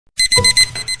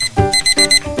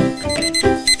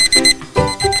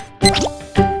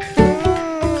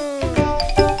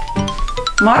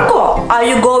Marco, are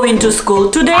you going to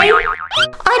school today?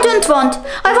 I don't want.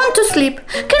 I want to sleep.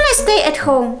 Can I stay at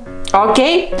home?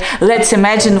 Okay, let's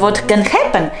imagine what can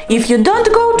happen if you don't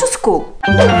go to school.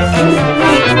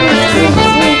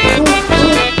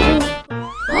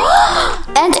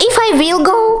 And if I will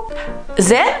go?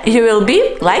 Then you will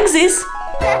be like this.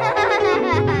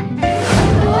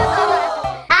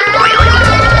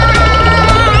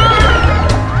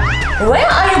 Where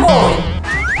are you going?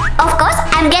 Of course,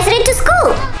 I'm getting to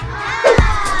school.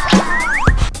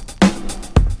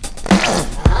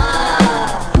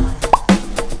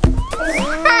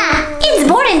 It's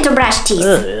boring to brush teeth.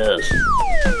 Yes.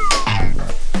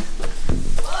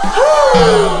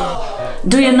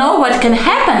 Do you know what can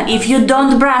happen if you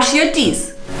don't brush your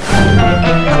teeth?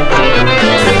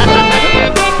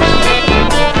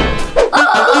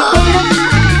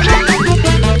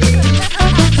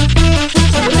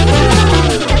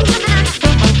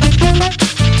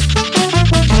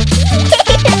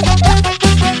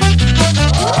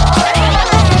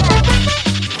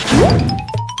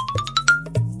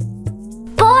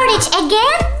 Porridge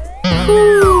again?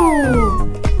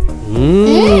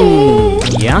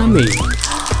 Yummy.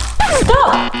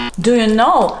 Stop! Do you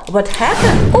know what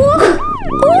happened? Mommy!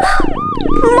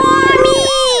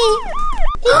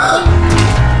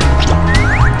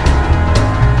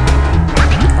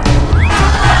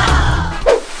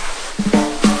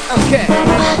 Okay.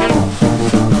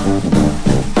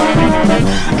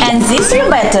 And this you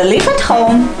better leave at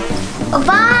home.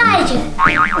 Why?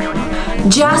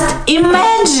 Just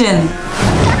imagine!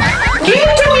 Give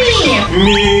it to me!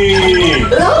 Me!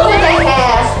 Look what I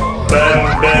have!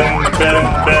 Bam, bam, bam,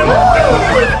 bam,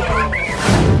 bam.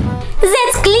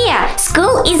 That's clear!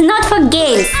 School is not for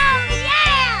games!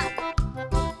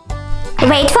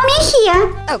 Wait for me here!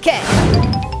 Okay.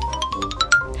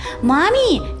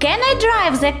 Mommy, can I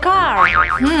drive the car?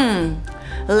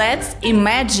 Let's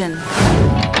imagine.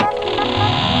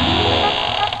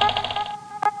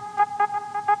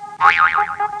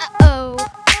 Oh.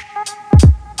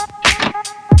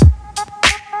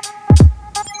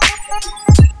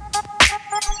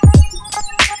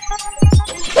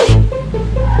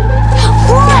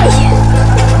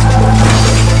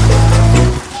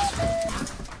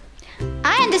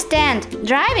 I understand.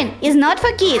 Driving is not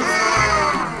for kids.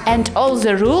 And all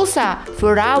the rules are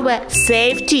for our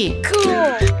safety.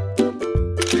 Cool.